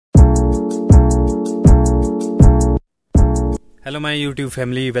Hello my YouTube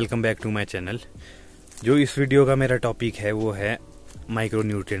family, welcome back to my channel. जो इस video का मेरा टॉपिक है वो है माइक्रो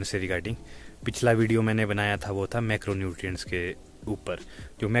न्यूट्रिएंट्स से रिगार्डिंग। पिछला वीडियो मैंने बनाया था वो था मैक्रो न्यूट्रिएंट्स के ऊपर।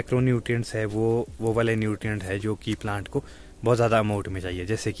 जो मैक्रो न्यूट्रिएंट्स है वो वाले न्यूट्रिएंट है जो कि प्लांट को बहुत ज़्यादा अमाउंट में चाहिए,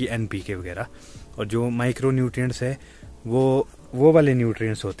 जैसे कि NPK वगैरह। और जो माइक्रो न्यूट्रिएंट्स है वो वाले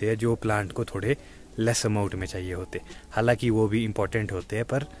न्यूट्रिएंट्स होते हैं जो प्लांट को थोड़े लेस अमाउंट में चाहिए होते। हालांकि वो भी इम्पॉर्टेंट होते हैं,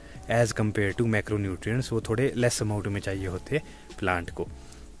 पर as compare to macro nutrients वो थोड़े लेस अमाउंट में चाहिए होते प्लांट को।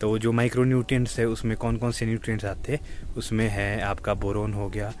 तो जो माइक्रो न्यूट्रिएंट्स है उसमें कौन कौन से न्यूट्रिएंट्स आते हैं, उसमें है आपका बोरोन हो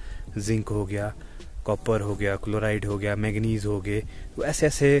गया, जिंक हो गया, कॉपर हो गया, क्लोराइड हो गया, मैग्नीज हो गए। तो ऐसे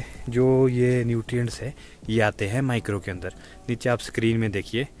ऐसे जो ये न्यूट्रिएंट्स है ये आते हैं माइक्रो के अंदर। नीचे आप स्क्रीन में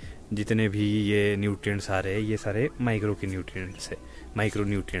देखिए, जितने भी ये न्यूट्रिएंट्स आ रहे हैं ये सारे माइक्रो के न्यूट्रिएंट्स है, माइक्रो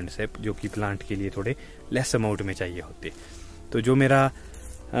न्यूट्रिएंट्स है जो कि प्लांट के लिए थोड़े लेस अमाउंट में चाहिए होते। तो जो मेरा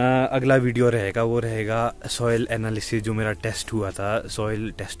अगला वीडियो रहेगा वो रहेगा सॉइल एनालिसिस। जो मेरा टेस्ट हुआ था, सॉइल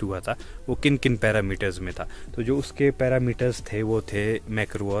टेस्ट हुआ था, वो किन किन पैरामीटर्स में था। तो जो उसके पैरामीटर्स थे वो थे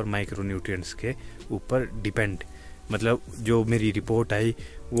मैक्रो और माइक्रो न्यूट्रिएंट्स के ऊपर डिपेंड। मतलब जो मेरी रिपोर्ट आई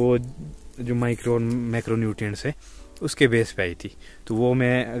वो जो माइक्रो और मैक्रो न्यूट्रिएंट्स है उसके बेस पे आई थी। तो वो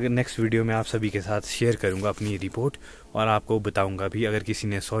मैं अगर नेक्स्ट वीडियो में आप सभी के साथ शेयर करूंगा अपनी रिपोर्ट, और आपको बताऊंगा भी अगर किसी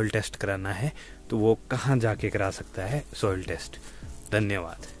ने सॉइल टेस्ट कराना है तो वो कहाँ जाके करा सकता है सॉइल टेस्ट।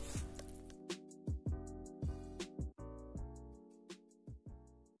 धन्यवाद।